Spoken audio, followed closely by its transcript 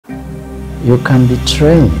You can be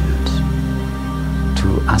trained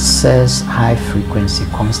to assess high frequency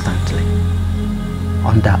constantly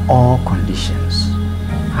under all conditions.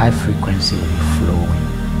 High frequency will be flowing.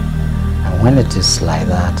 And when it is like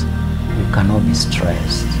that, you cannot be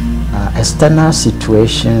stressed. External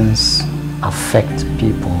situations affect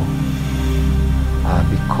people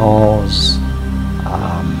because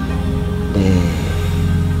they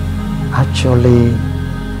actually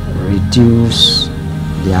reduce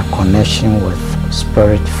their connection with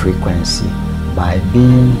spirit frequency by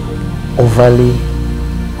being overly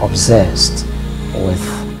obsessed with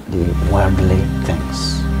the worldly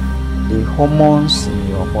things. The hormones in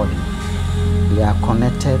your body, they are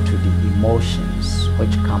connected to the emotions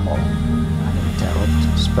which come up and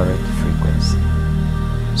interrupt spirit frequency.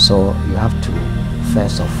 So you have to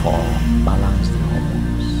first of all balance the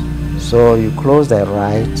hormones. So you close the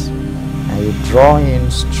right and you draw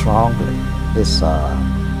in strongly this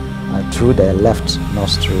through the left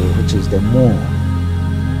nostril, which is the moon.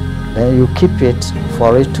 Then you keep it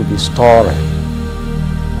for it to be stored,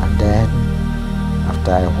 and then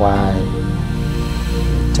after a while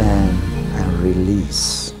you turn and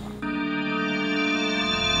release.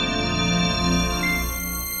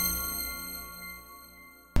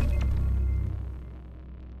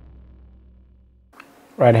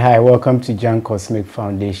 Right, hi, welcome to Jan Cosmic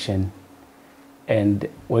Foundation. And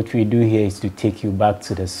what we do here is to take you back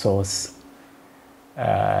to the source.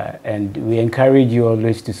 And we encourage you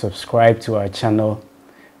always to subscribe to our channel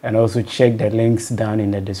and also check the links down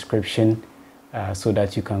in the description so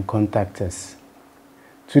that you can contact us.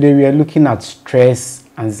 Today we are looking at stress,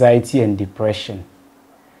 anxiety, and depression.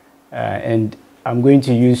 And I'm going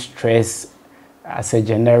to use stress as a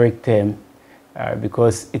generic term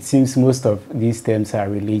because it seems most of these terms are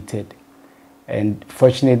related. And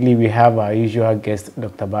fortunately, we have our usual guest,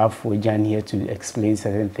 Dr. Baffour Jan, here to explain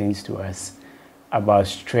certain things to us about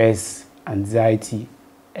stress, anxiety,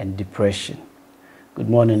 and depression. Good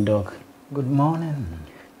morning, Doc. Good morning.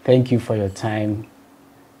 Thank you for your time,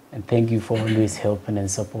 and thank you for always helping and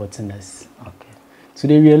supporting us. Okay.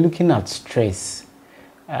 Today, we are looking at stress.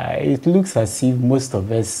 It looks as if most of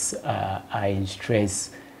us are in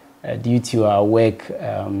stress due to our work,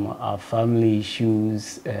 our family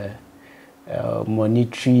issues,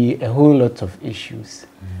 monetary, a whole lot of issues.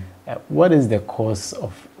 What is the cause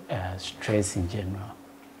of stress in general?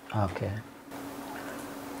 Okay.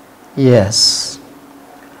 Yes.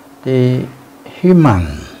 The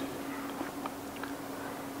human,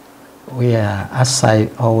 we are, as I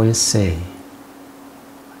always say,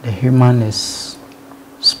 the human is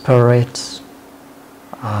spirit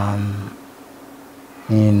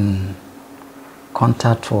in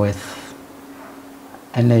contact with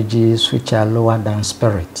energies which are lower than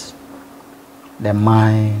spirit, the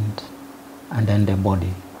mind, and then the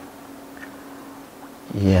body.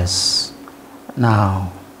 Yes.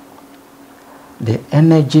 Now, the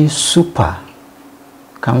energy super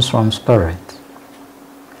comes from spirit.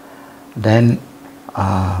 Then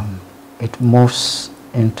it moves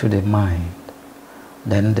into the mind.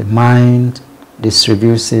 Then the mind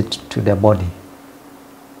distributes it to the body.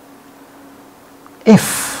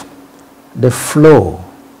 If the flow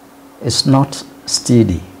is not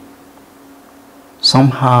steady,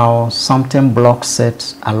 somehow something blocks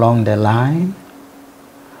it along the line,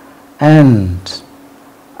 and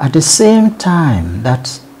at the same time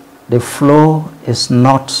that the flow is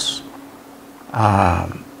not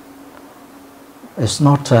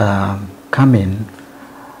coming,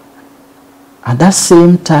 at that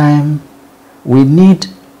same time we need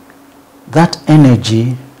that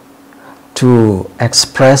energy to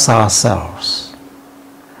express ourselves.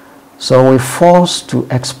 So we're forced to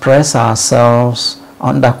express ourselves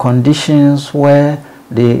under conditions where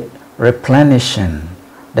the replenishing,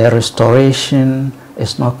 the restoration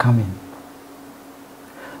is not coming.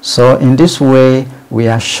 So in this way, we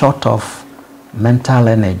are short of mental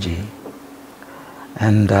energy.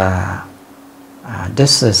 And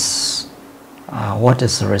this is what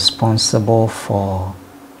is responsible for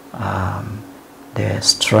the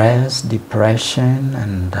stress, depression,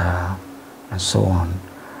 and so on.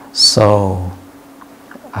 So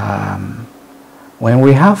when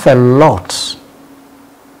we have a lot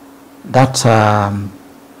that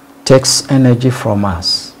takes energy from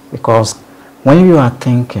us, because when you are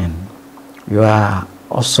thinking, you are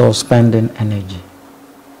also spending energy.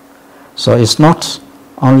 So it's not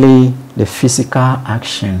only the physical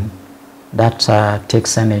action that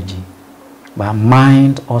takes energy, but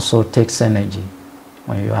mind also takes energy.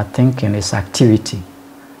 When you are thinking, it's activity.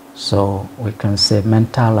 So we can say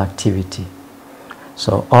mental activity.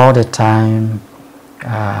 So all the time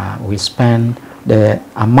we spend the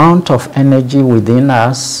amount of energy within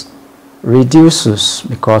us reduces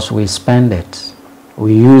because we spend it,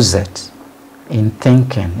 we use it in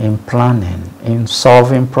thinking, in planning, in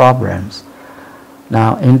solving problems.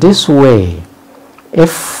 Now, in this way,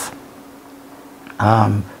 if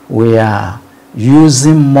we are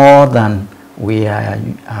using more than we are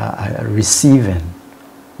receiving,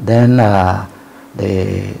 then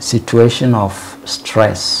the situation of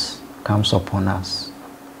stress comes upon us.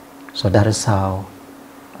 So that is how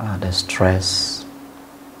the stress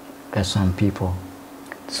gets on people.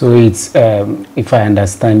 So it's, if I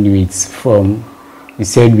understand you, it's from, you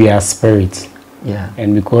said we are spirit. Yeah.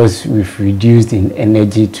 And because we've reduced in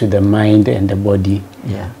energy to the mind and the body,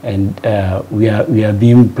 yeah. and we are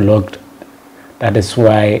being blocked. That is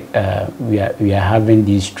why we are having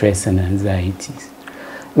these stress and anxieties.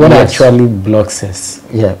 What actually blocks us?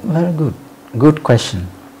 Yeah, very good. Good question.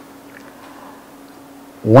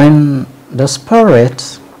 When the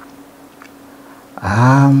spirit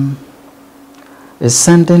is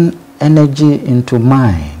sending energy into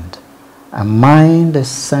mind, and mind is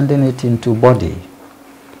sending it into body,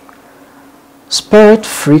 spirit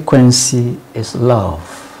frequency is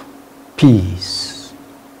love, peace,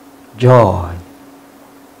 joy.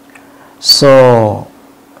 So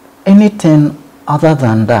anything other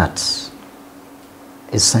than that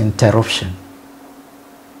is an interruption.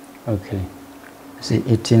 Okay. See,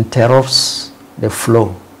 it interrupts the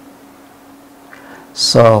flow.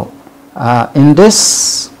 So in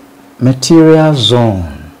this material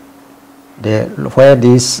zone, where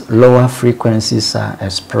these lower frequencies are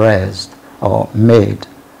expressed or made,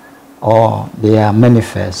 or they are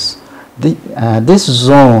manifest, this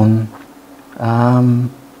zone,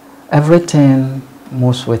 everything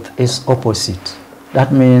moves with its opposite.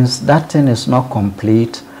 That means that thing is not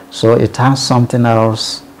complete, so it has something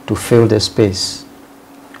else to fill the space.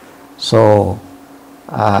 So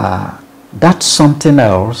that something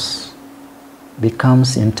else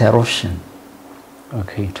becomes interruption,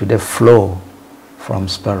 okay, to the flow from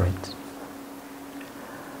spirit.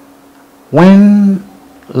 When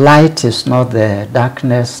light is not there,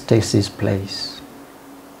 darkness takes its place.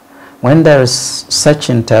 When there is such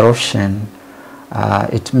interruption,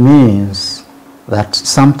 it means that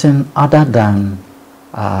something other than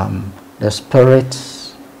the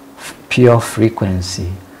spirit's pure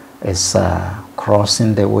frequency is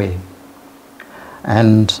crossing the way.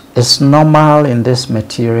 And it's normal in this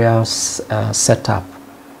material setup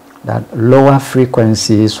that lower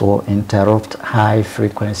frequencies will interrupt high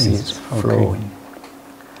frequencies flowing.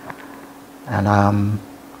 And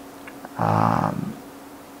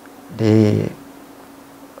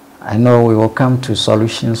I know we will come to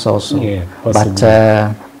solutions also, yeah, but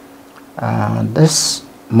this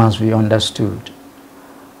must be understood,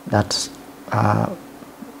 that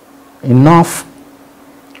enough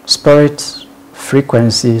spirit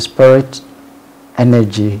frequency, spirit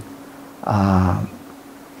energy,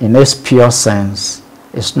 in its pure sense,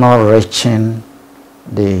 is not reaching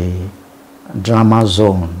the drama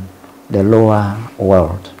zone, the lower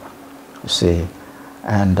world, you see.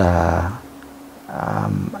 And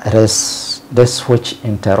it is this which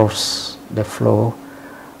interrupts the flow.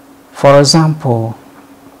 For example,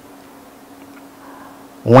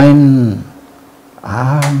 when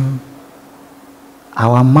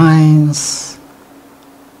our minds,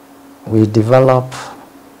 we develop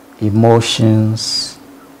emotions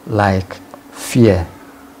like fear,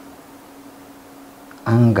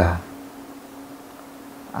 anger,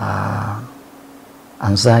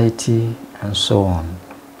 anxiety, and so on.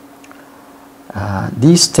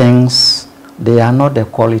 These things, they are not the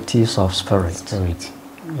qualities of spirit.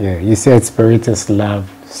 Yeah, you said spirit is love,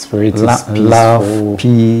 spirit is peaceful, love,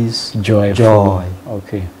 peace, joy.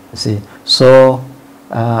 Okay. See, so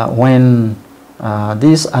when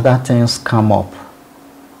these other things come up,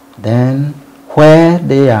 then where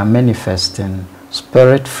they are manifesting,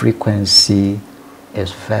 spirit frequency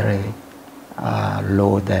is very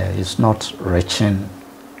low there. It's not reaching.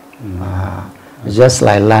 It's just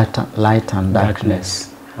like light and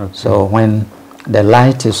darkness. Okay. So when the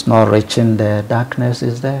light is not reaching there, darkness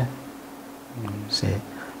is there. See,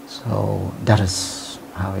 so that is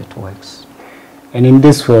how it works. And in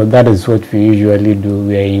this world, that is what we usually do.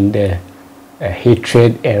 We are in the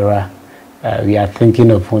hatred era. We are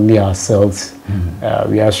thinking of only ourselves.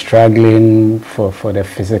 We are struggling for the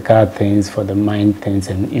physical things, for the mind things,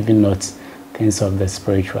 and even not things of the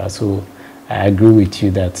spiritual. So I agree with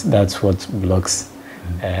you that that's what blocks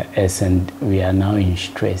us, and we are now in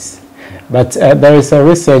stress. But there is a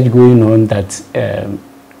research going on that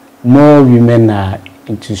more women are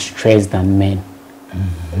into stress than men.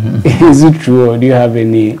 Is it true, or do you have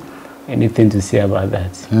any Anything to say about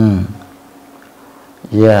that?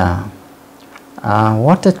 Yeah.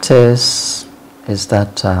 What it is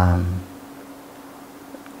that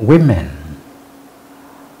women,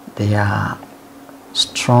 they are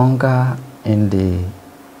stronger in the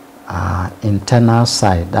internal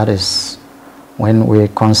side. That is, when we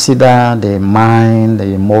consider the mind, the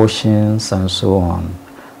emotions, and so on,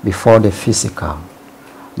 before the physical.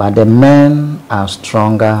 But the men are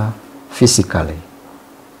stronger physically.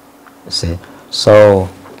 You see, so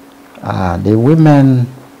the women,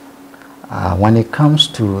 when it comes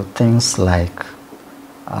to things like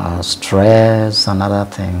stress and other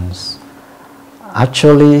things,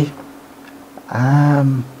 actually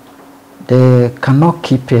they cannot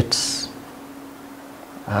keep it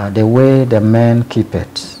the way the men keep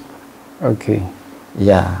it. Okay.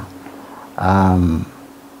 Yeah.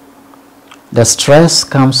 The stress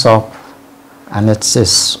comes up and it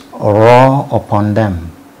is raw upon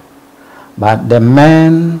them. But the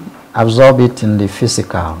men absorb it in the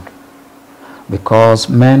physical because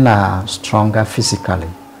men are stronger physically.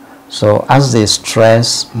 So as the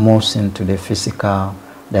stress moves into the physical,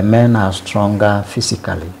 the men are stronger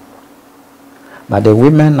physically. But the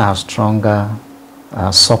women are stronger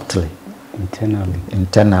subtly.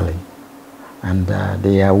 Internally. And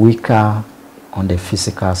they are weaker on the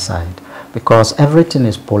physical side because everything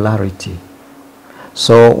is polarity.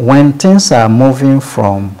 So when things are moving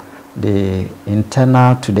from the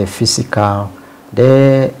internal to the physical,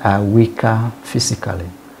 they are weaker physically.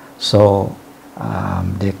 So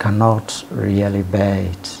they cannot really bear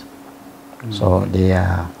it. So they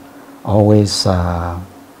are always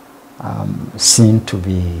seen to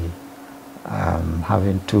be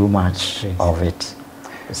having too much of it.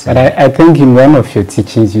 But I think in one of your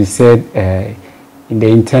teachings you said in the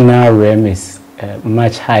internal realm is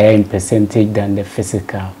much higher in percentage than the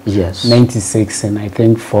physical. Yes. 96 and I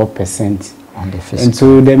think 4% on the physical. And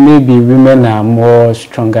so there may be women are more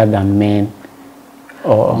stronger than men.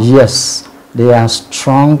 Or yes, they are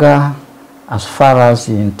stronger as far as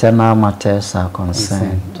the internal matters are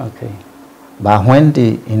concerned. Okay. But when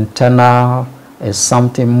the internal is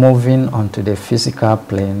something moving onto the physical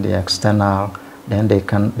plane, the external, then they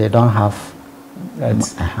don't have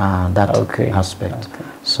that aspect. Okay.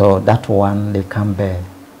 So that one they can bear.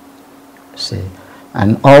 See,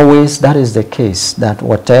 and always that is the case, that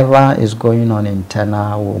whatever is going on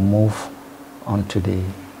internal will move onto the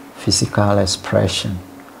physical expression,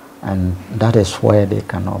 and that is where they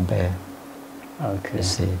cannot bear. Okay. You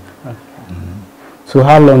see. Okay. So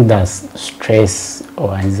how long does stress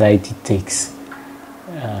or anxiety takes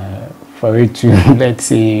for it to, let's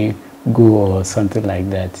say, go or something like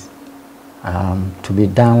that? To be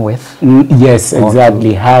done with? Yes,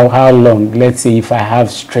 exactly. How long? Let's say if I have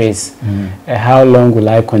stress, how long will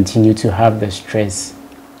I continue to have the stress?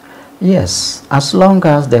 Yes, as long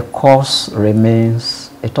as the cause remains,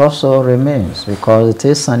 it also remains because it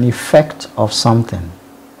is an effect of something.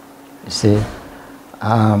 You see,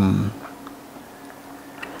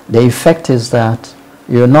 the effect is that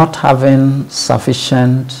you're not having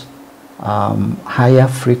sufficient higher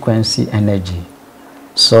frequency energy.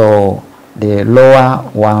 So the lower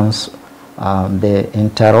ones, they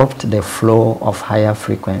interrupt the flow of higher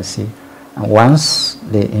frequency. And once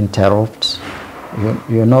they interrupt,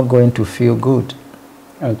 you're not going to feel good.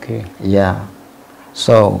 Okay. Yeah.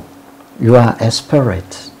 So you are a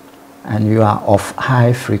spirit and you are of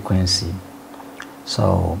high frequency.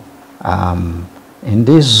 So in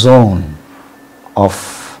this zone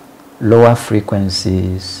of lower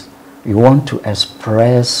frequencies, you want to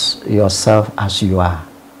express yourself as you are.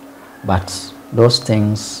 But those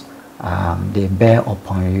things, they bear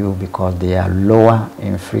upon you because they are lower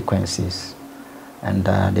in frequencies. And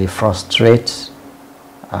they frustrate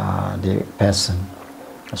the person.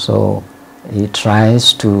 So he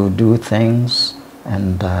tries to do things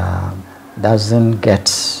and doesn't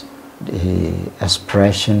get the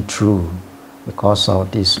expression through because of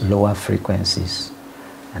these lower frequencies.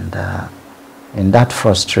 And in that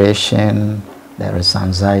frustration, there is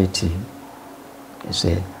anxiety. You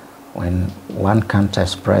see, when one can't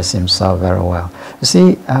express himself very well. You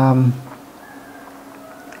see,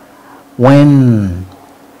 when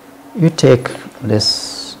you take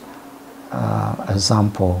this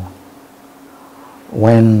example,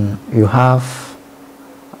 when you have,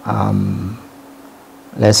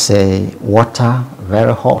 let's say, water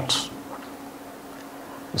very hot,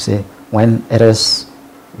 you see, when it is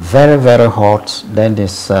very, very hot, then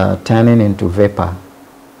it's turning into vapor.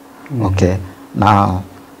 Okay, now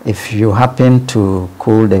if you happen to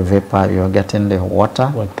cool the vapor, you're getting the water.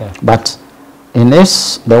 But in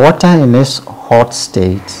the water in this hot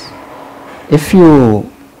state, if you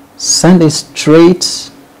send it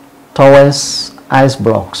straight towards ice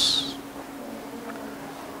blocks,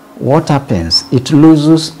 what happens? It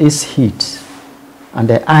loses its heat, and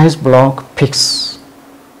the ice block picks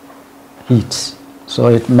heat, so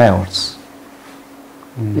it melts.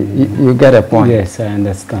 You get a point? Yes, I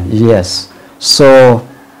understand. Yes. So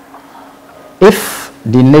if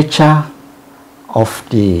the nature of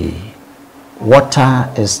the water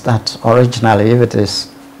is that originally, if it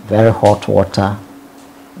is very hot water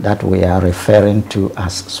that we are referring to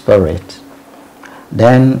as spirit,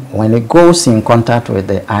 then when it goes in contact with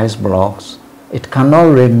the ice blocks, it cannot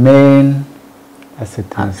remain as it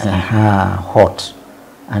is. Hot,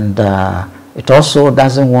 and it also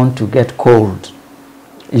doesn't want to get cold,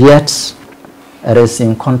 yet it is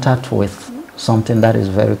in contact with something that is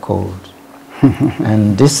very cold.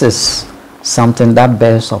 And this is something that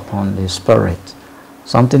bears upon the spirit.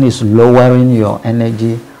 Something is lowering your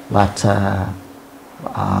energy, but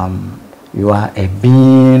you are a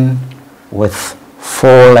being with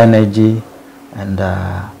full energy, and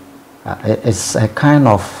it's a kind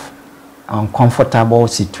of uncomfortable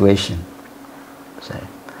situation. So,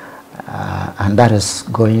 and that is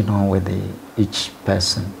going on with each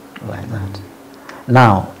person like that.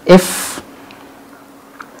 Now, if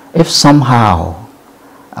somehow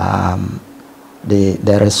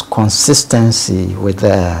there is consistency with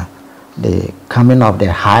the coming of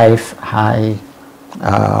the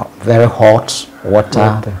very hot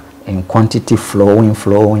water in quantity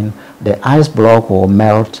flowing, the ice block will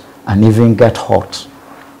melt and even get hot.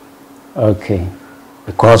 Okay.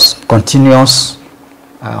 Because continuous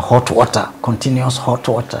hot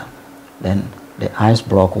water, then the ice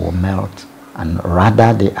block will melt, and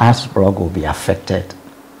rather the ice block will be affected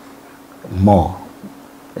more.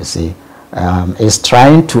 You see, it's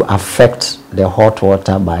trying to affect the hot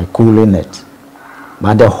water by cooling it.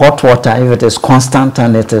 But the hot water, if it is constant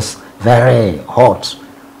and it is very hot,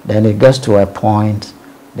 then it gets to a point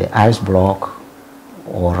the ice block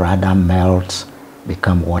will rather melt,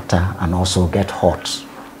 become water, and also get hot.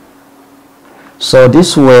 So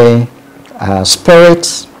this way,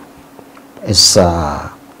 spirit is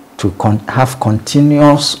to have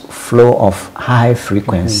continuous flow of high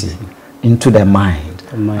frequency into the mind.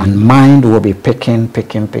 And mind will be picking,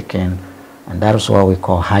 and that is what we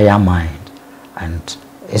call higher mind. And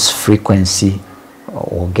its frequency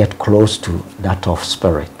will get close to that of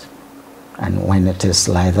spirit. And when it is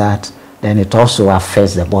like that, then it also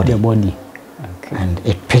affects the body. Okay. And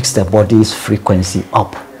it picks the body's frequency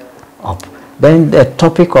up. Then the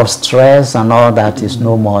topic of stress and all that is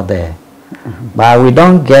no more there. But we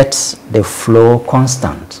don't get the flow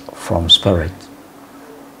constant from spirit.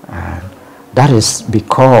 And that is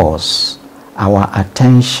because our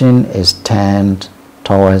attention is turned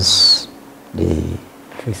towards the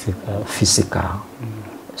physical.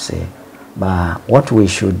 See, but what we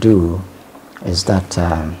should do is that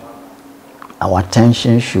our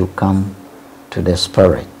attention should come to the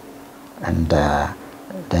spirit, and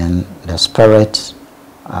then the spirit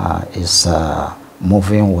is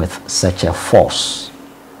moving with such a force.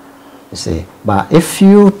 You see, but if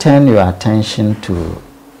you turn your attention to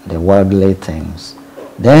the worldly things,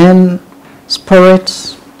 then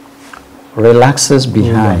spirit relaxes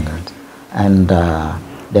behind, and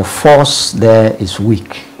the force there is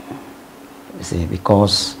weak. You see,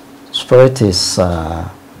 because spirit is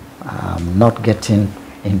not getting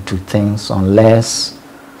into things unless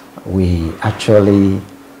we actually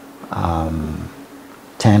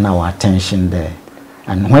turn our attention there.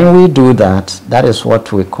 And when we do that, that is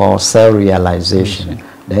what we call self-realization.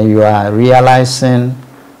 Then you are realizing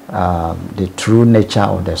the true nature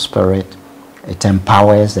of the spirit. It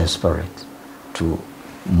empowers the spirit to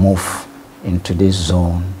move into this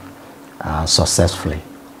zone successfully.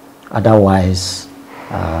 Otherwise,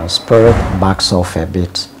 spirit backs off a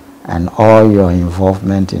bit, and all your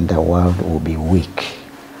involvement in the world will be weak,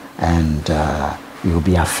 and you'll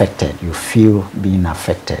be affected. You feel being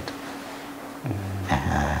affected.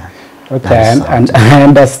 Okay, and I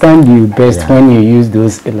understand you best when you use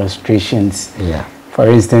those illustrations. Yeah. For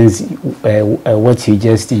instance, what you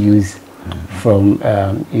just used from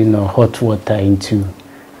hot water into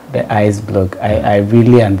the ice block. I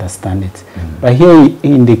really understand it. But here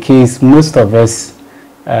in the case, most of us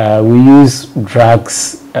we use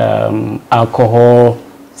drugs, alcohol,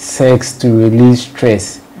 sex to release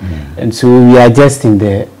stress, and so we are just in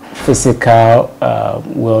the physical.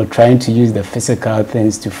 We're trying to use the physical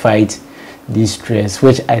things to fight this stress,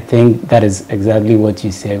 which I think that is exactly what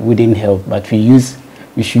you said. Wouldn't help, but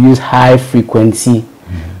we should use high frequency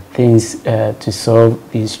things to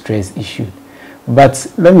solve this stress issue.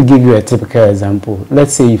 But let me give you a typical example.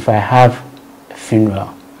 Let's say if I have a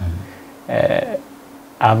funeral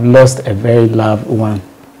I've lost a very loved one,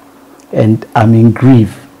 and I'm in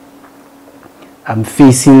grief. I'm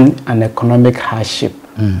facing an economic hardship.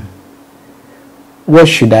 What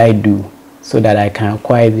should I do so that I can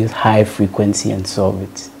acquire this high frequency and solve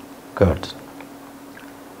it? Good.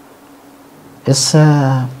 It's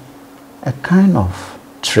a kind of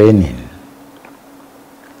training.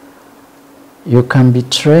 You can be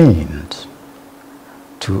trained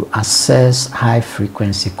to assess high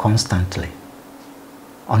frequency constantly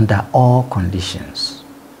under all conditions.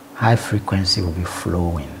 High frequency will be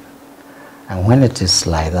flowing. And when it is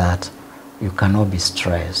like that, you cannot be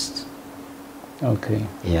stressed. Okay.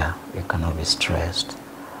 Yeah, you cannot be stressed.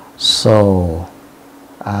 So,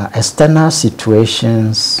 external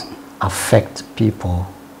situations affect people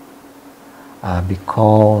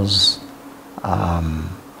because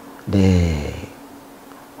they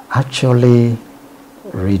actually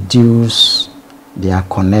reduce their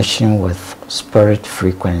connection with spirit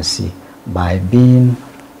frequency by being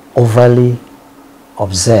overly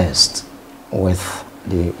obsessed with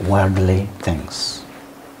the worldly things.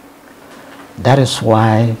 That is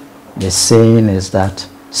why the saying is that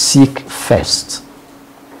seek first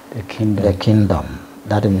the kingdom. The kingdom.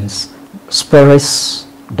 That means spirit's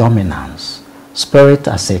dominance. Spirit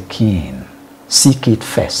as a king. Seek it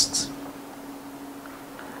first.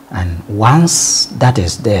 And once that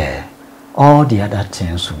is there, all the other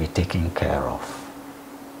things will be taken care of.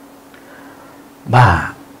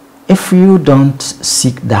 But if you don't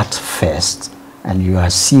seek that first, and you are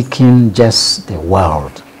seeking just the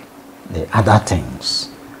world, the other things,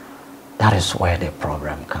 that is where the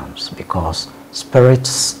problem comes, because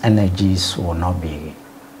spirit's energies will not be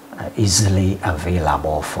easily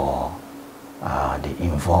available for the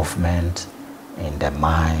involvement in the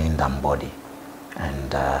mind and body.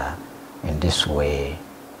 And in this way,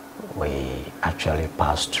 we actually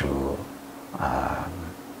pass through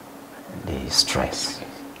the stress,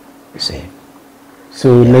 you see.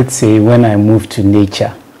 So let's say when I move to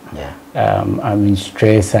nature, I'm in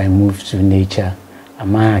stress, I move to nature.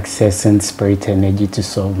 Am I accessing spirit energy to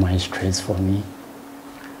solve my stress for me?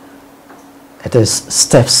 It is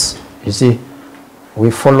steps. You see,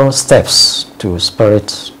 we follow steps to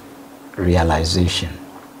spirit realization.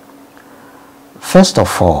 First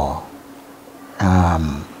of all,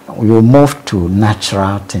 we will move to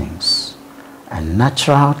natural things. And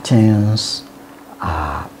natural things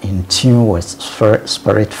are in tune with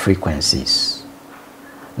spirit frequencies.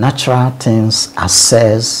 Natural things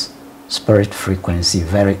assess spirit frequency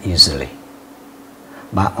very easily.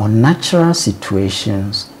 But unnatural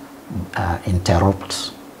situations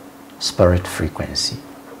interrupt spirit frequency.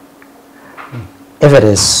 If it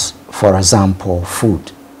is, for example,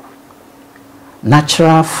 food,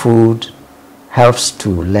 natural food helps to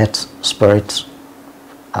let spirit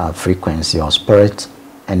frequency or spirit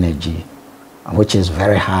energy, which is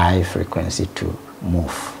very high frequency, to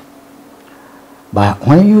move. But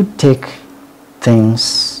when you take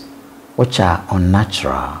things which are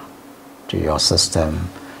unnatural to your system,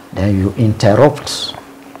 then you interrupt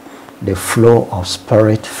the flow of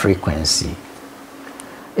spirit frequency.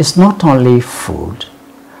 It's not only food,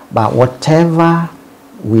 but whatever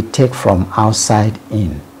we take from outside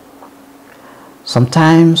in.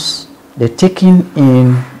 Sometimes the taking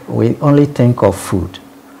in, we only think of food,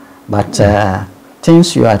 but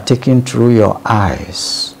things you are taking through your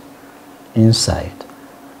eyes, inside,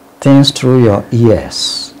 things through your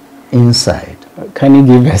ears, inside. Can you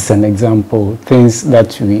give us an example? Things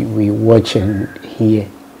that we watch and hear.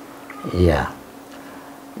 Yeah.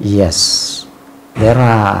 Yes. There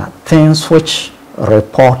are things which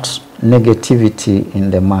report negativity in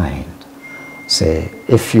the mind. Say,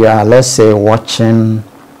 if you are, let's say, watching,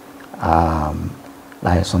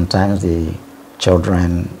 like sometimes the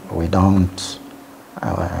children, we don't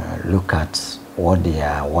look at what they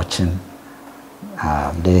are watching.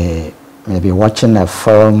 They may be watching a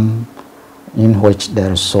film in which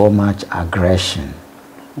there is so much aggression,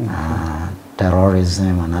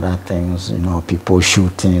 terrorism and other things, you know, people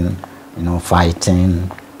shooting, you know,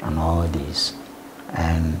 fighting and all these.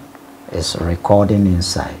 And it's recording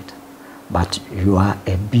inside. But you are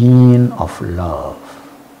a being of love.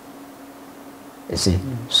 You see?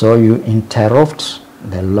 So you interrupt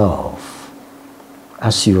the love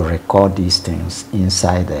as you record these things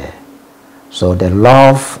inside there. So the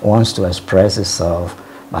love wants to express itself,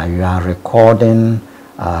 but you are recording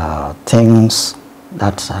things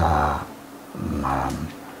that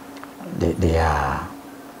they are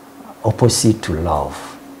opposite to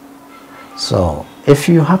love. So if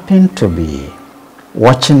you happen to be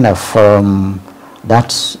watching a film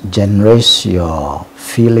that generates your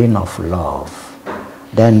feeling of love,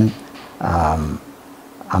 then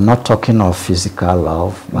I'm not talking of physical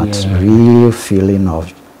love, but real feeling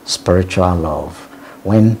of spiritual love,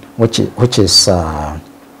 which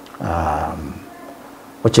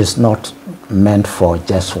is not meant for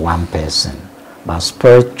just one person, but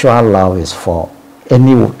spiritual love is for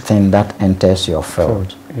anything that enters your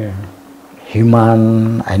field. Yeah.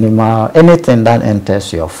 Human, animal, anything that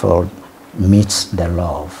enters your field meets the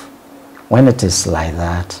love. When it is like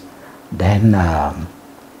that, then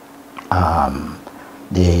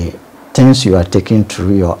the things you are taking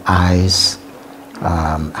through your eyes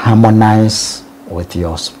harmonize with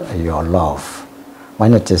your love.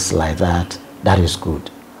 When it is like that, that is good.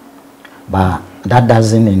 But that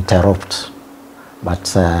doesn't interrupt.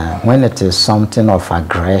 But when it is something of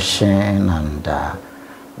aggression and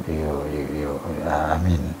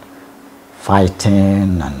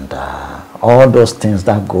fighting and all those things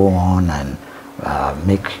that go on and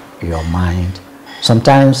make your mind,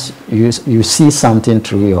 sometimes you see something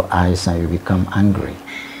through your eyes and you become angry.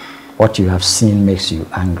 What you have seen makes you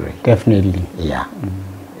angry. Definitely. Yeah,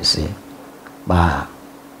 you see. But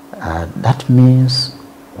that means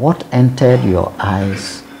what entered your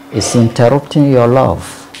eyes is interrupting your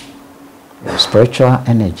love, your spiritual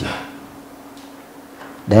energy.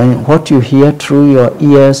 Then what you hear through your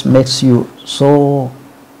ears makes you so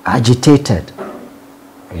agitated,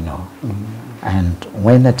 you know. And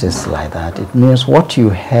when it is like that, it means what you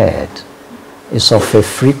heard is of a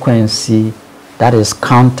frequency that is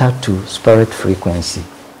counter to spirit frequency.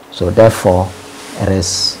 So therefore, it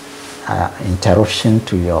is interruption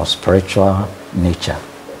to your spiritual nature.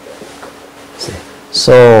 See?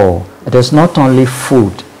 So it is not only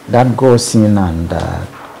food that goes in and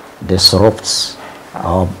disrupts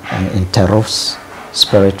or interrupts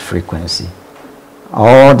spirit frequency.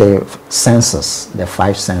 All the senses, the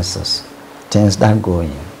 5 senses, things that go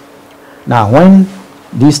in. Now when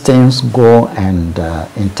these things go and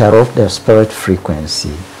interrupt the spirit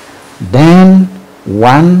frequency, then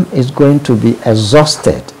one is going to be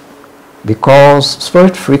exhausted, because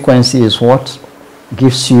spirit frequency is what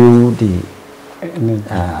gives you the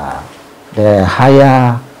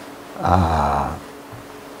higher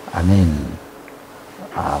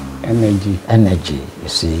energy, you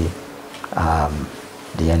see,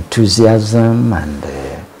 the enthusiasm and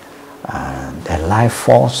the life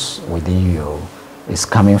force within you is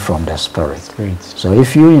coming from the spirit. So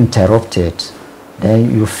if you interrupt it,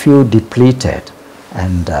 then you feel depleted,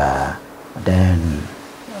 and then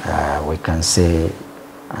we can say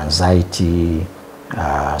anxiety,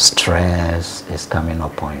 stress is coming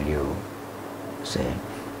upon you. See.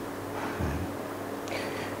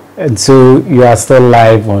 And so you are still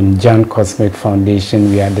live on Jan Cosmic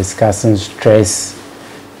Foundation. We are discussing stress,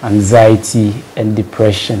 anxiety, and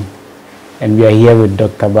depression. And we are here with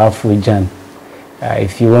Dr. Baffour Jan.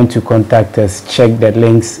 If you want to contact us, check the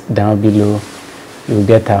links down below. You'll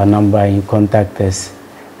get our number and you contact us.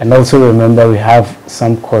 And also remember, we have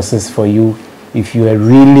some courses for you. If you are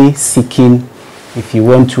really seeking, if you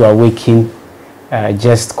want to awaken,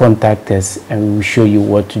 just contact us and we will show you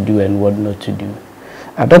what to do and what not to do.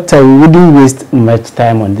 Doctor, we wouldn't waste much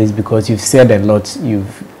time on this because you've said a lot.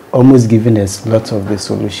 You've almost given us lots of the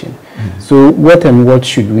solution. So what and what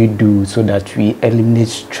should we do so that we eliminate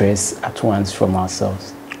stress at once from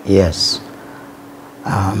ourselves? Yes.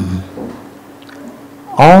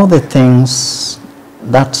 All the things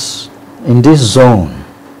that in this zone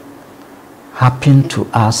happen to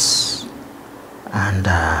us, and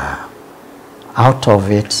out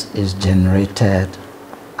of it is generated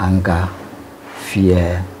anger,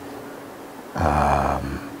 fear,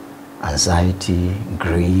 anxiety,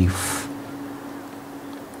 grief.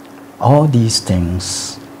 All these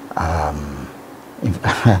things, I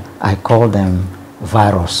call them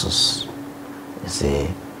viruses, you see,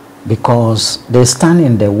 because they stand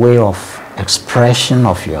in the way of expression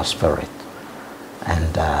of your spirit.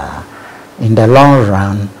 And in the long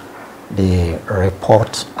run, they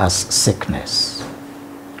report as sickness.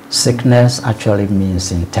 Sickness actually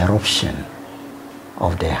means interruption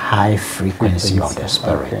of the high frequency of the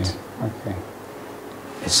spirit. Okay.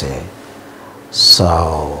 You see.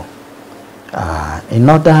 So, in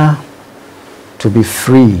order to be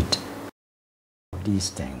freed of these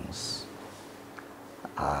things,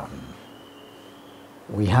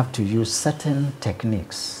 we have to use certain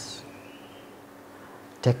techniques.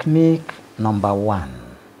 Technique number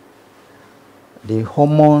 1, the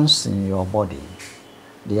hormones in your body,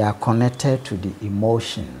 they are connected to the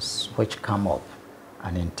emotions which come up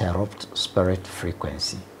and interrupt spirit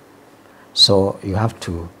frequency. So you have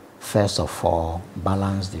to first of all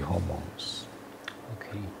balance the hormones.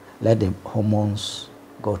 Okay. Let the hormones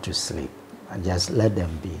go to sleep and just let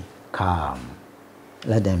them be. calm.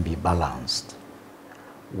 Let them be balanced.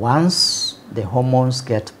 Once the hormones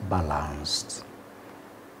get balanced,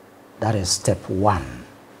 that is step one.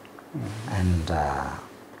 And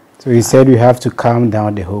so you said you have to calm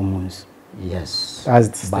down the hormones. yes,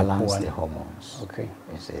 That's balance step one. the hormones. Okay.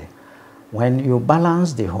 You see, when you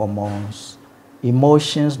balance the hormones,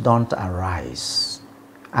 emotions don't arise.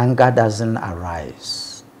 Anger doesn't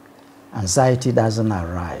arise. Anxiety doesn't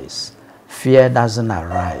arise. Fear doesn't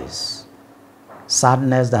arise.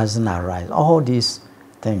 Sadness doesn't arise. All these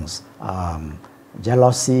things,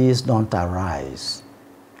 jealousies don't arise.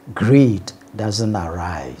 Greed doesn't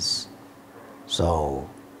arise. So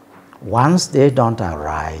once they don't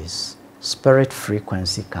arise, spirit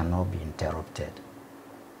frequency cannot be interrupted.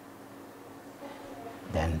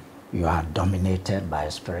 Then you are dominated by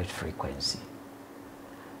spirit frequency.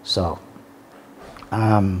 So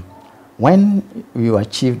when you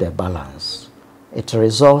achieve the balance, it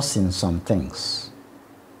results in some things.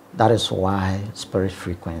 That is why spirit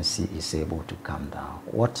frequency is able to come down.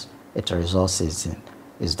 What it results in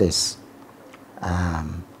is this.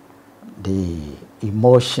 The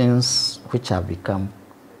emotions which have become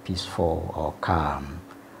peaceful or calm,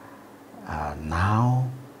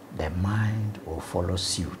 now the mind will follow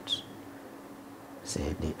suit.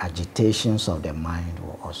 See, the agitations of the mind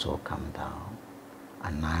will also come down.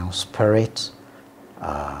 And now spirit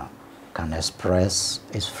can express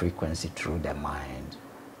its frequency through the mind,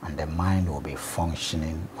 and the mind will be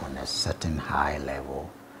functioning on a certain high level,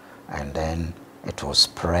 and then it will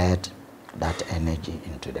spread that energy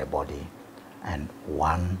into the body, and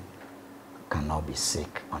one cannot be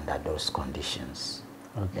sick under those conditions.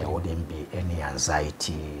 Okay. There wouldn't be any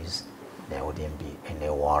anxieties, there wouldn't be any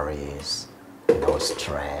worries, no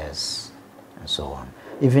stress, and so on.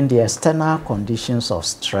 Even the external conditions of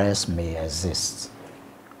stress may exist,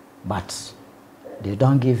 but they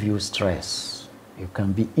don't give you stress. You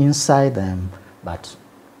can be inside them, but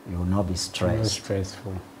you will not be stressed. Not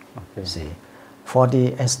stressful. Okay. See, for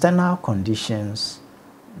the external conditions,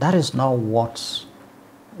 that is not what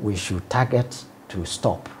we should target to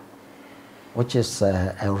stop, which is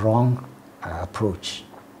a wrong approach.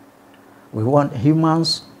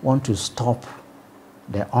 Humans want to stop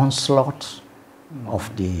the onslaught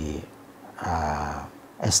of the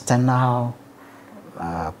external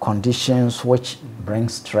conditions which bring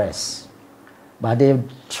stress. But they've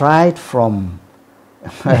tried from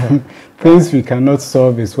things we cannot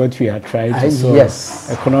solve is what we are trying to solve. Yes.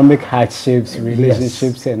 Economic hardships,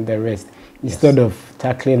 relationships, and the rest. Instead of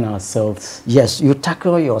tackling ourselves. Yes, you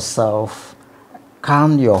tackle yourself,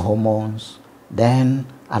 calm your hormones, then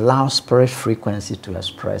allow spirit frequency to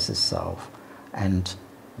express itself, and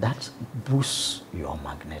that boosts your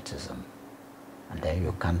magnetism. And then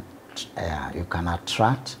you can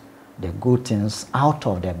attract the good things out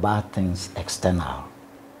of the bad things external.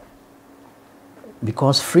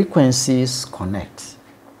 Because frequencies connect.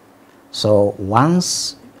 So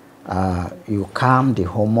once you calm the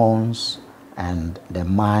hormones and the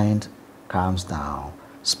mind calms down,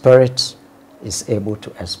 spirit is able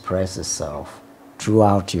to express itself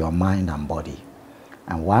throughout your mind and body.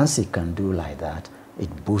 And once it can do like that,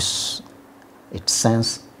 it boosts, it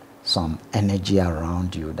sends some energy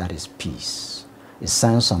around you that is peace. It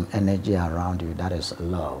sends some energy around you that is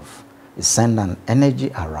love. It sends an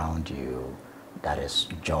energy around you that is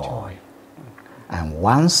joy. And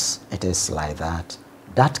once it is like that,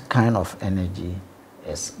 that kind of energy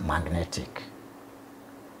is magnetic.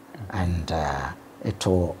 And it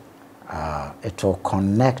will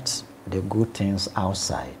connect the good things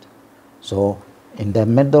outside. So in the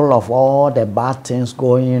middle of all the bad things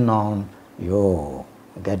going on, you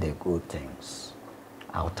get the good things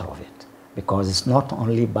out of it. Because it's not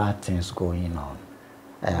only bad things going on.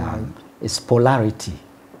 It's polarity,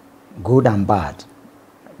 good and bad.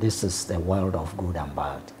 This is the world of good and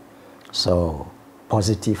bad. So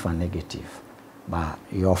positive and negative. But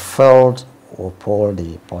your field will pull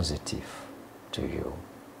the positive to you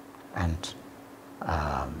and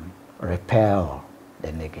repel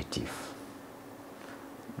the negative.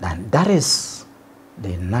 Then that is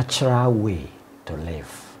the natural way to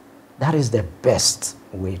live. That is the best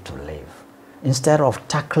way to live. Instead of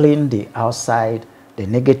tackling the outside, the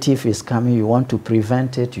negative is coming, you want to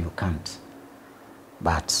prevent it, you can't.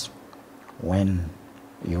 But when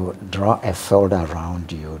you draw a field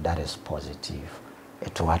around you that is positive,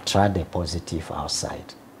 it will attract the positive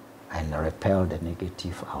outside and repel the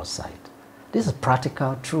negative outside. This is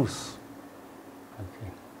practical truth.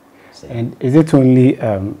 Okay. See? And is it only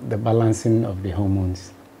the balancing of the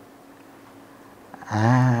hormones?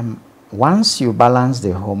 Once you balance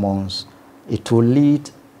the hormones, it will lead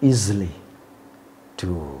easily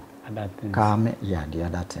to other things. Calming, yeah, the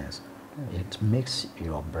other things. It makes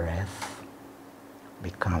your breath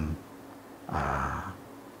become,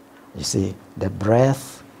 you see, the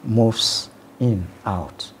breath moves in,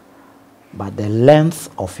 out, but the length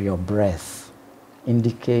of your breath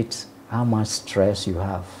indicates how much stress you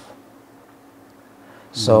have.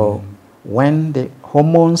 So when the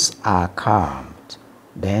hormones are calmed,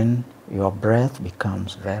 then your breath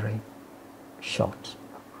becomes very short.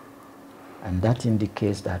 And that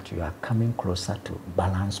indicates that you are coming closer to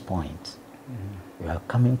balance point. You are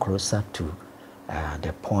coming closer to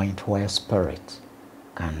the point where spirit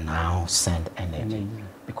can now send energy.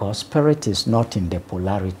 Because spirit is not in the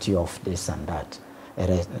polarity of this and that. It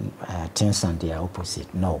is, things and their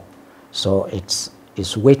opposite. No. So it's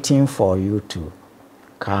waiting for you to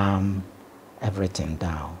calm everything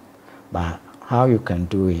down. But how you can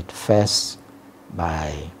do it? First,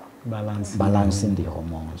 by balancing the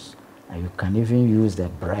hormones. And you can even use the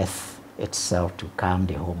breath itself to calm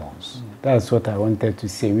the hormones. That's what I wanted to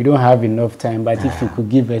say. We don't have enough time, but if you could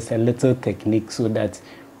give us a little technique so that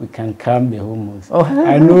we can calm the hormones. Oh.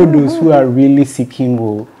 I know those who are really seeking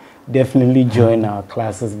will definitely join our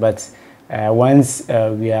classes, but once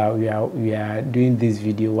we are doing this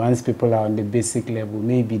video, once people are on the basic level,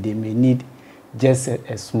 maybe they may need just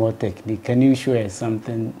a small technique. Can you show us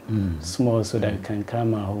something small so that we can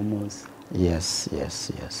calm our hormones? Yes,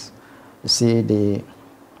 yes, yes. You see,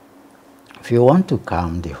 if you want to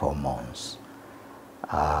calm the hormones,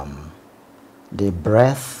 the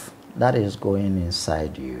breath that is going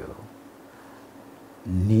inside you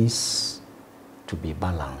needs to be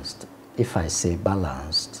balanced. If I say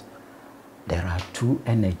balanced, there are two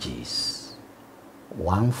energies,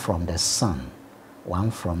 one from the sun,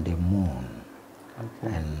 one from the moon.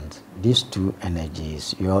 Okay. And these two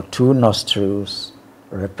energies, your two nostrils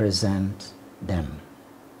represent them.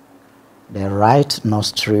 The right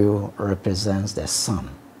nostril represents the sun.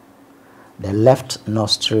 The left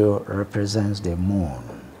nostril represents the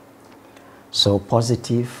moon. So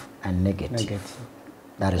positive and negative.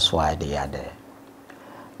 That is why they are there.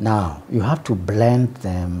 Now, you have to blend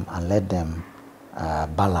them and let them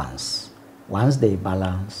balance. Once they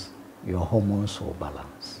balance, your hormones will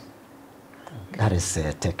balance. Okay. That is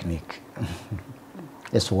a technique.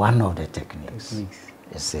 It's one of the techniques.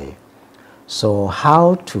 You see. So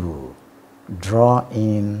how to draw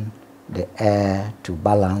in the air to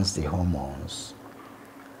balance the hormones,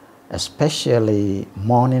 especially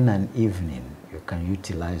morning and evening, you can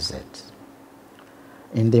utilize it.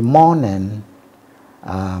 In the morning,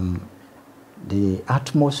 the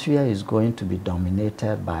atmosphere is going to be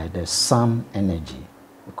dominated by the sun energy,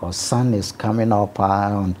 because sun is coming up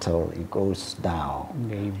until it goes down.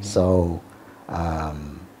 Maybe. So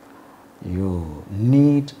you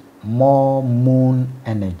need more moon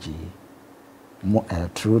energy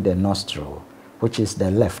through the nostril, which is the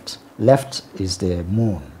left. Left is the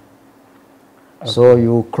moon. Okay. So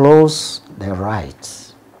you close the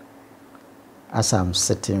right. As I'm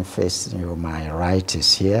sitting facing you, my right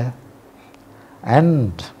is here.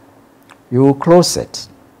 And you close it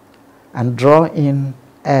and draw in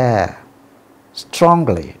air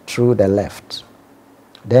strongly through the left.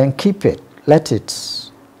 Then keep it, let it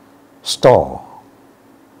store,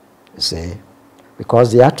 you see.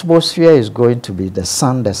 Because the atmosphere is going to be the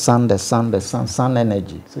sun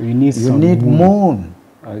energy. So you need moon.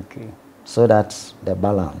 Okay. So that's the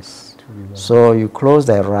balance. So you close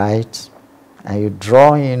the right and you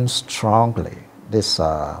draw in strongly this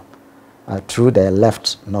through the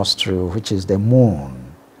left nostril, which is the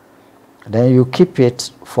moon. Then you keep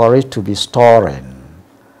it for it to be storing.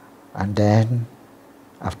 And then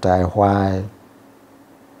after a while,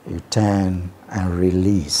 you turn and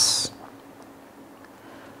release.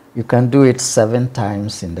 You can do it 7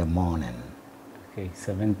 times in the morning. Okay,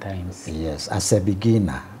 7 times. Yes, as a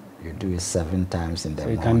beginner, you do it 7 times in the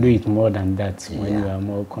morning. So you can do it more than that when you are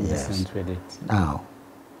more conversant with it. Now,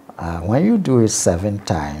 when you do it 7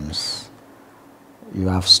 times, you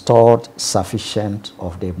have stored sufficient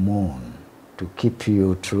of the moon to keep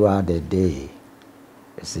you throughout the day.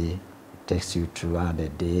 You see, it takes you throughout the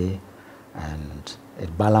day and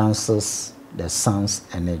it balances the sun's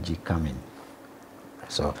energy coming.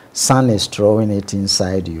 So sun is throwing it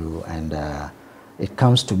inside you and it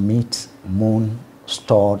comes to meet moon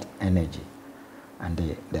stored energy.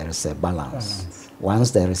 And there is a balance.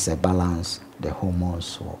 Once there is a balance, the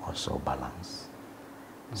hormones will also balance.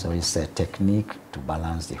 So it's a technique to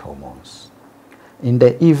balance the hormones. In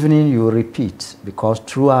the evening, you repeat, because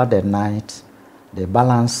throughout the night, the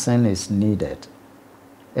balancing is needed.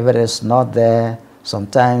 If it is not there,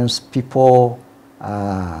 sometimes people,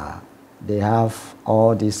 they have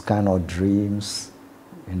all these kind of dreams.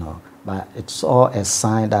 you know. But it's all a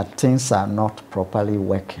sign that things are not properly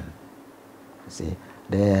working. You see,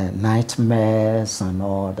 the nightmares and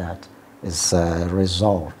all that is a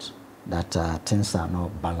result that things are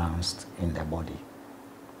not balanced in the body.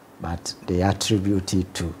 But they attribute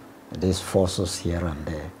it to these forces here and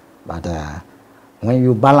there. But when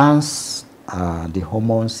you balance the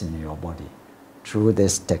hormones in your body through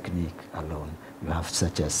this technique alone, you have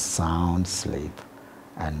such a sound sleep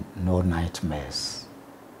and no nightmares.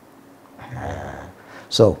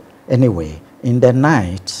 So anyway, in the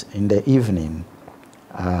night, in the evening,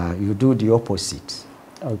 you do the opposite.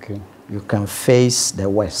 Okay. You can face the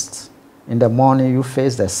west. In the morning, you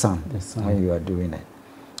face the sun when you are doing it.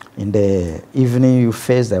 In the evening, you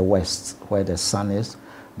face the west, where the sun is.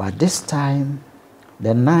 But this time,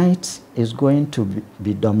 the night is going to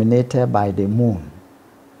be dominated by the moon.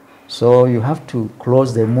 So you have to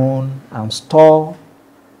close the moon and store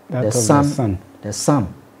the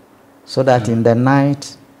sun, so that in the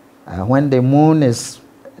night, when the moon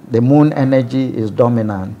energy is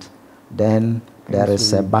dominant, then there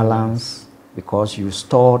is a balance because you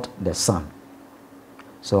stored the sun.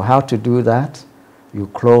 So how to do that? You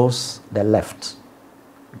close the left,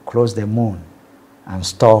 you close the moon and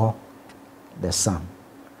store the sun.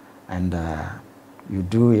 And you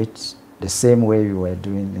do it the same way you were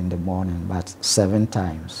doing in the morning, but 7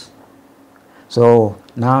 times. So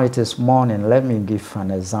now it is morning. Let me give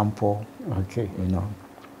an example. Okay. You know,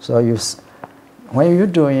 so when you're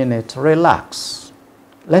doing it, relax.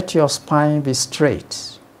 Let your spine be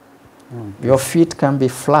straight. Okay. Your feet can be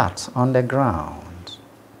flat on the ground.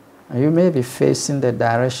 And you may be facing the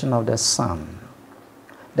direction of the sun.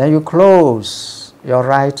 Then you close your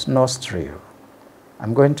right nostril.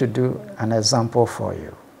 I'm going to do an example for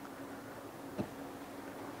you.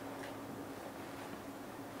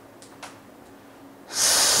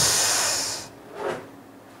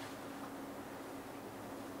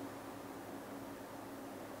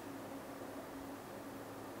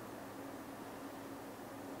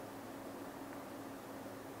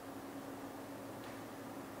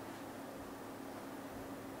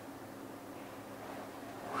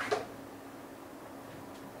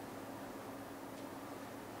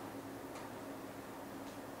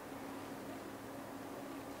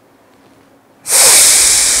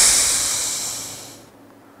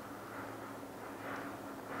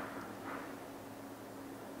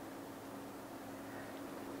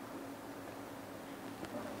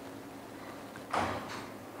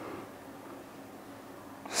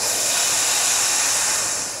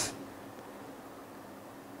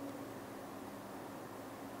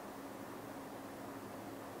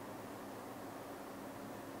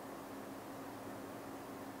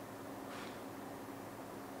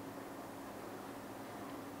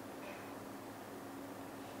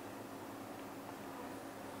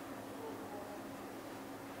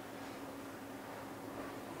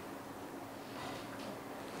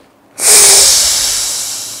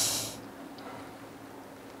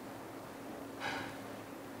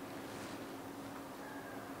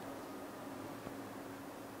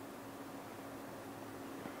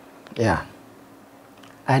 Yeah,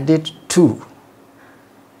 I did 2.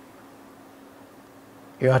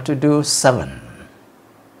 You have to do 7.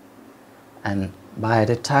 And by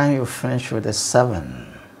the time you finish with the 7,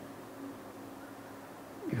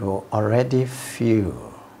 you already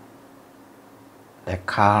feel the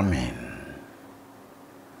calming.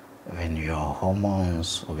 When your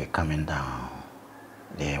hormones will be coming down,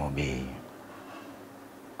 they will be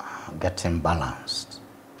getting balanced.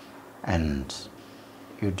 And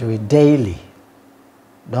you do it daily.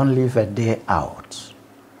 Don't leave a day out.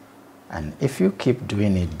 And if you keep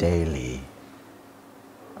doing it daily,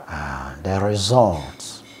 the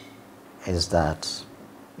result is that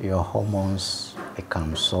your hormones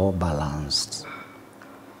become so balanced.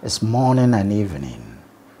 It's morning and evening.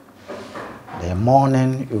 The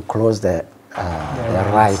morning you close the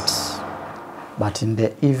right, but in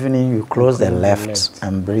the evening you close the left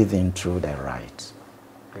and breathe in through the right.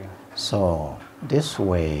 Yeah. So this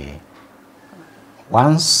way,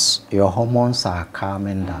 once your hormones are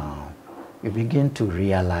calming down, you begin to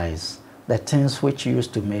realize the things which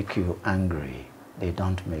used to make you angry, they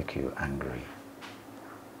don't make you angry.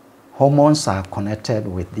 Hormones are connected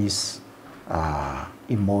with these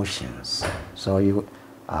emotions. So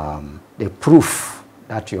the proof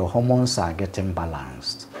that your hormones are getting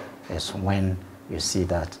balanced is when you see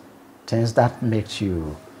that things that make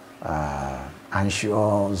you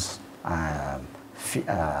anxious,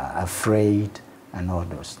 afraid, and all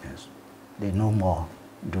those things, they no more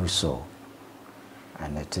do so.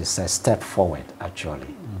 And it is a step forward, actually.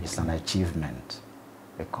 Okay. It's an achievement,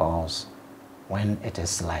 because when it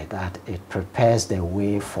is like that, it prepares the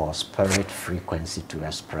way for spirit frequency to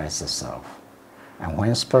express itself. And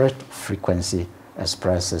when spirit frequency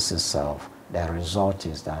expresses itself, the result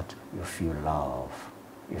is that you feel love,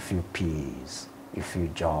 you feel peace, you feel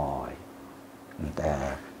joy. And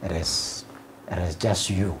it is just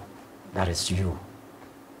you. That is you.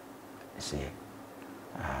 You see.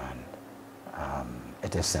 And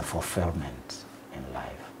it is a fulfillment in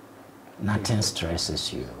life. Nothing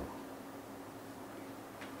stresses you.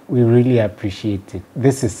 We really appreciate it.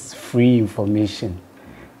 This is free information.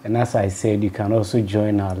 And as I said, you can also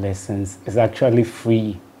join our lessons. It's actually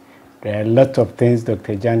free. There are a lot of things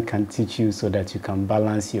Dr. Jan can teach you so that you can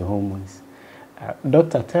balance your hormones.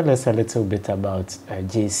 Doctor, tell us a little bit about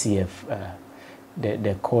JCF,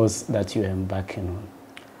 the course that you're embarking on.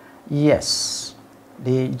 Yes,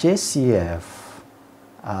 the JCF,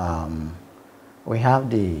 we have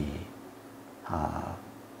the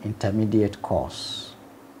intermediate course.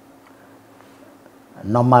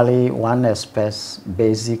 Normally, one expects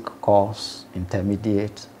basic course,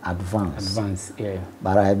 intermediate, advanced. Advanced, yeah.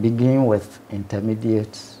 But I begin with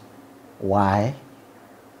intermediate. Why?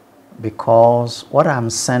 Because what I'm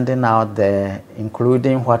sending out there,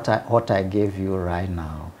 including what I gave you right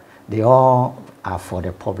now, they all are for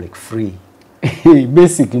the public, free.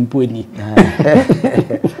 Basic in Pony.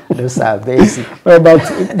 Those are basic. Well, but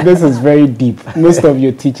this is very deep. Most of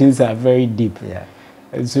your teachings are very deep. Yeah.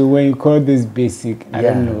 And so when you call this basic, I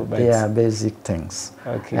don't know. But they are basic things.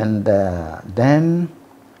 Okay. And then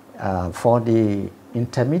for the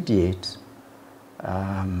intermediate,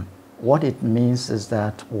 what it means is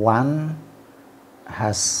that one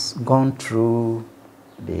has gone through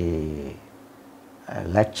the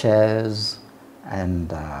lectures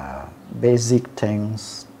and basic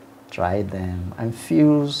things, try them, and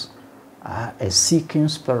feels a seeking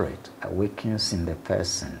spirit awakens in the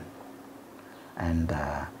person. And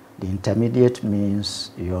the intermediate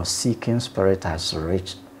means your seeking spirit has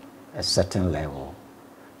reached a certain level.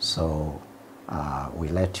 So we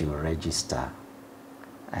let you register,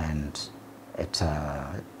 and it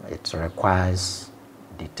requires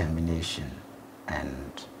determination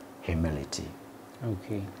and humility.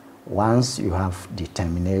 Okay. Once you have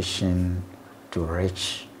determination to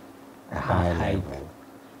reach a high level,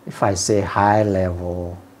 if I say high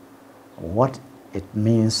level, what it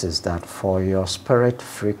means is that for your spirit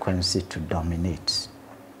frequency to dominate,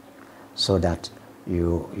 so that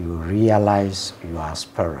you realize you are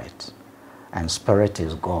spirit, and spirit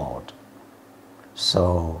is God.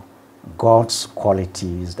 So God's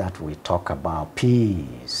qualities that we talk about,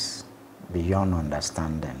 peace, beyond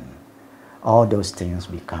understanding, all those things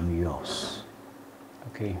become yours.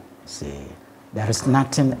 Okay. See, there is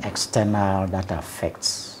nothing external that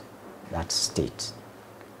affects that state.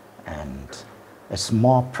 And it's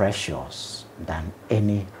more precious than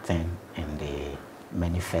anything in the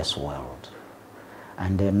manifest world.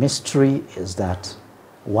 And the mystery is that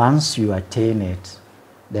once you attain it,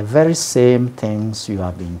 the very same things you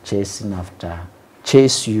have been chasing after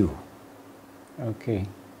chase you. Okay.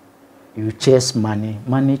 You chase money,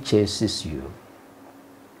 money chases you.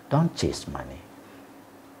 Don't chase money.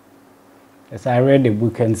 As I read the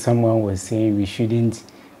book and someone was saying we shouldn't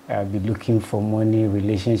be looking for money,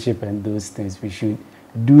 relationship and those things. We should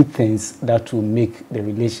do things that will make the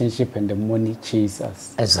relationship and the money chase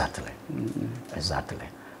us. Exactly. Exactly.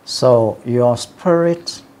 So your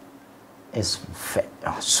spirit is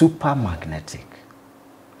super magnetic.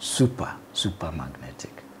 Super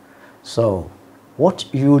magnetic. So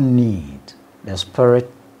what you need, the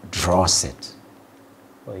spirit draws it.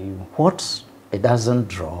 For you. What it doesn't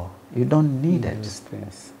draw, you don't need it.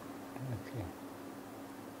 Things. Okay.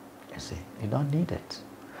 You see, you don't need it.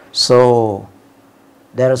 So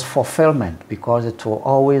there is fulfillment because it will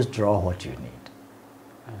always draw what you need.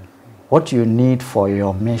 Okay. What you need for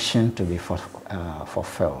your mission to be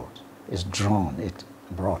fulfilled is drawn, it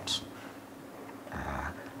brought.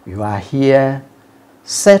 You are here,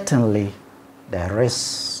 certainly there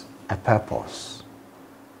is a purpose,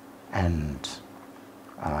 and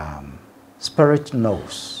spirit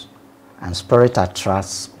knows, and spirit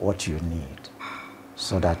attracts what you need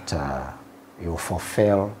so that you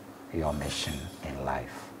fulfill your mission in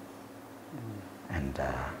life. And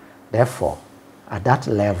therefore, at that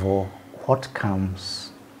level, what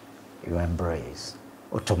comes, you embrace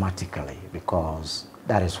automatically, because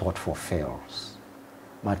that is what fulfills.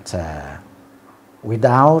 But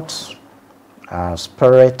without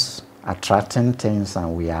spirit attracting things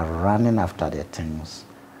and we are running after the things,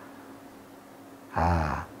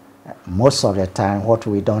 most of the time what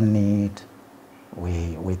we don't need,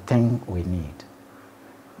 we think we need.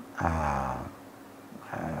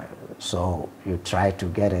 So you try to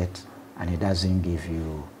get it, and it doesn't give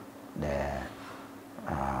you the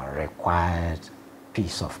required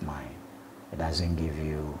peace of mind. It doesn't give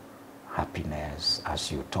you happiness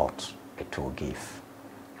as you thought it will give.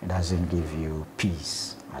 It doesn't give you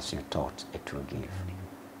peace as you thought it will give.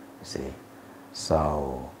 You see?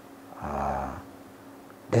 So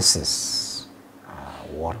this is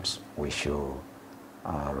what we should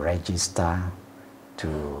register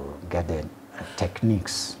to get the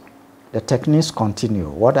techniques. The techniques continue.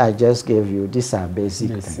 What I just gave you, these are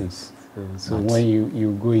basic things. So when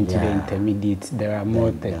you go into the intermediate, there are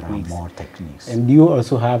more techniques. There are more techniques. And do you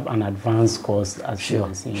also have an advanced course as Sure.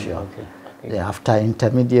 Okay. Yeah, after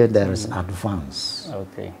intermediate, there is advanced.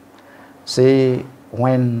 Okay. See,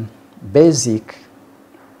 when basic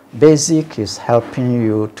is helping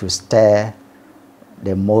you to steer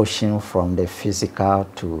the motion from the physical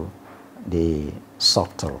to the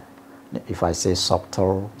subtle. If I say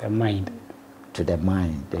subtle, the mind. To the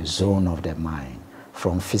mind, the zone of the mind,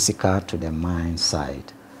 from physical to the mind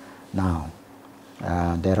side. Now,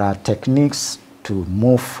 there are techniques to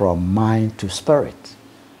move from mind to spirit,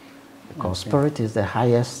 because spirit is the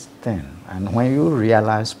highest thing. And when you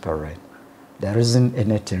realize spirit, there isn't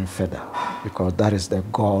anything further, because that is the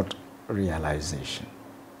God realization.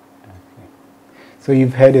 Okay. So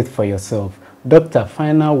you've heard it for yourself. Doctor,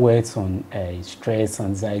 final words on stress,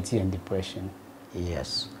 anxiety, and depression.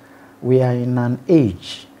 Yes. We are in an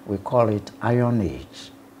age, we call it Iron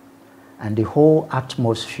Age, and the whole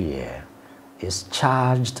atmosphere is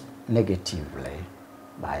charged negatively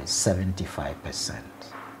by 75%.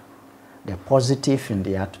 The positive in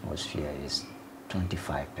the atmosphere is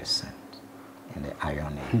 25% in the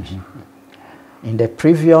Iron Age. In the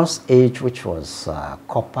previous age, which was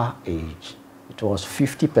Copper Age, it was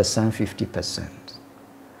 50%, 50%.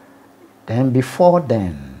 Then before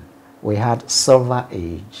then, we had Silver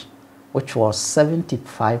Age, which was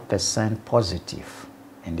 75% positive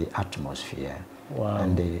in the atmosphere. Wow.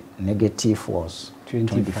 And the negative was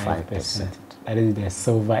 25%. That is the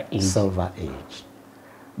Silver Age. Silver Age.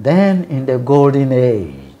 Then in the Golden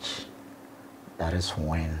Age, that is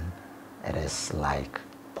when it is like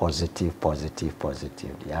positive, positive,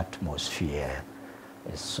 positive. The atmosphere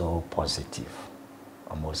is so positive,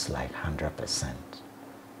 almost like 100%.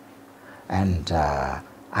 And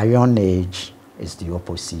Iron Age is the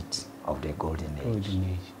opposite of the Golden Age. Golden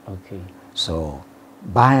Age, okay. So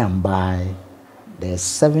by and by, there's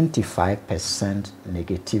 75%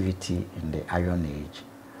 negativity in the Iron Age.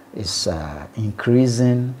 Is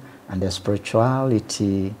increasing, and the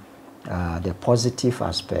spirituality, the positive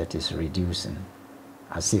aspect is reducing,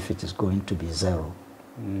 as if it is going to be zero.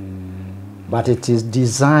 But it is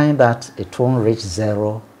designed that it won't reach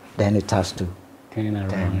zero, then it has to turn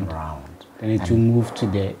around. Then it will move to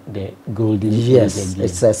the golden age. Yes,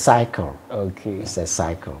 it's a cycle. Okay. It's a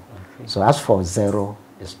cycle. Okay. So as for zero,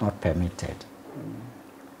 it's not permitted.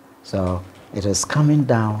 So it is coming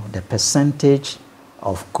down, the percentage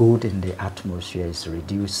of good in the atmosphere is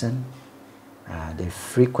reducing. The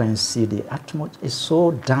frequency, the atmosphere is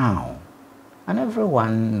so down. And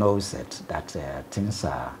everyone knows it, that things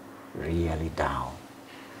are really down.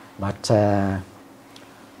 But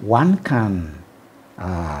one can,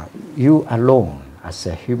 you alone as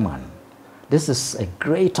a human, this is a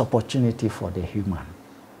great opportunity for the human.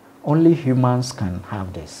 Only humans can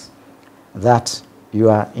have this. That you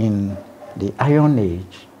are in the Iron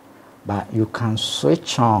Age, but you can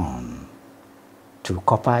switch on to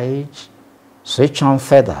Copper Age, switch on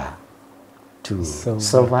further to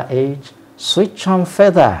Silver Age, switch on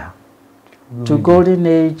further to Golden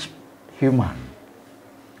Age human.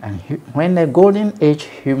 And when a Golden Age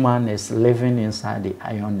human is living inside the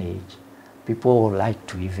Iron Age, people will like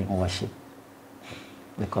to even worship,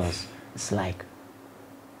 because it's like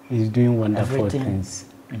he's doing wonderful things.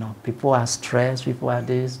 You know, people are stressed, people are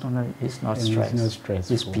this, he's not stressed. He's not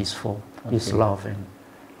stressful. He's peaceful, he's loving.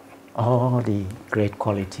 All the great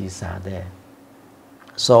qualities are there.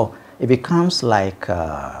 So it becomes like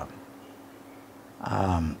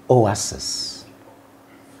oasis.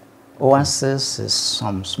 Oasis is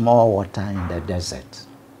some small water in the desert.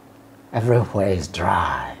 Everywhere is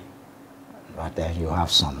dry, but then you have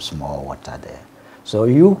some small water there. So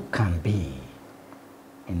you can be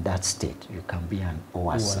in that state. You can be an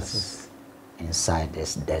oasis inside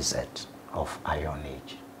this desert of Iron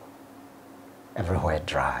Age. Everywhere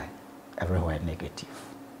dry, everywhere negative.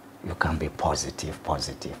 You can be positive,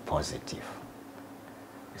 positive, positive.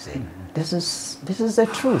 You see, this is the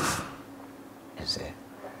truth. You see,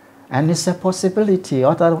 and it's a possibility.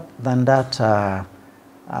 Other than that,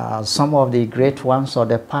 some of the great ones of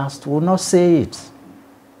the past will not say it.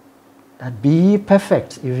 that be ye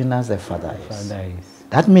perfect, even as the Father is. Father is.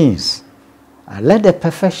 That means, let the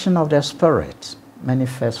perfection of the Spirit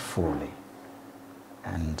manifest fully.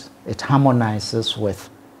 And it harmonizes with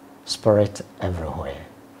Spirit everywhere.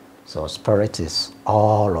 So Spirit is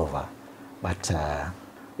all over. But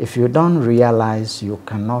if you don't realize, you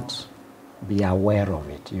cannot be aware of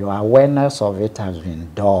it. Your awareness of it has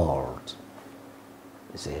been dulled.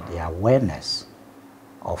 You see, the awareness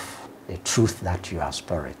of the truth that you are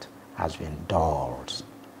Spirit has been dulled.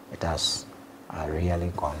 It has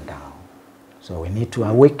really gone down. So we need to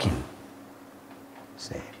awaken.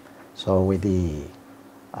 See. So with the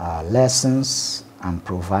lessons I'm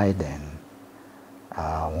providing,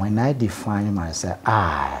 when I define myself,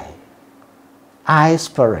 I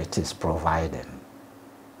Spirit is providing,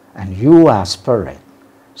 and you are Spirit.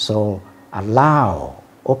 So allow,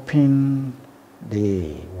 open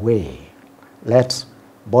the way, let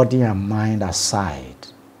body and mind aside.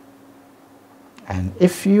 And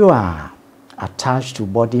if you are attached to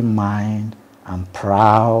body, mind, and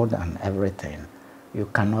proud and everything, you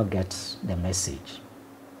cannot get the message.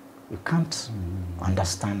 You can't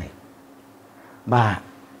understand it. But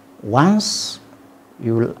once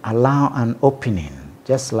you allow an opening,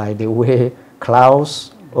 just like the way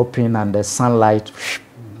clouds open and the sunlight.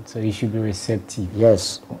 So you should be receptive.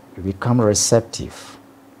 Yes, you become receptive.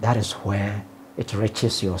 That is where it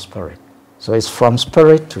reaches your spirit. So it's from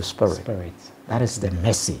spirit to spirit. That is the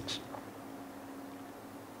message.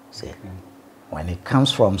 See, when it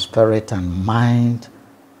comes from spirit and mind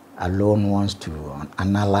alone wants to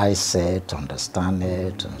analyze it, understand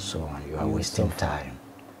it, and so on, you are wasting time.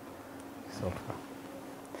 So far.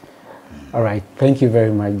 All right. Thank you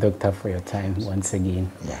very much, Doctor, for your time once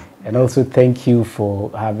again. Yeah. And also thank you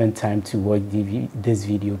for having time to watch this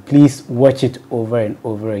video. Please watch it over and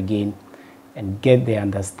over again and get the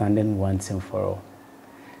understanding once and for all.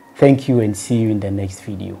 Thank you, and see you in the next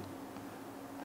video.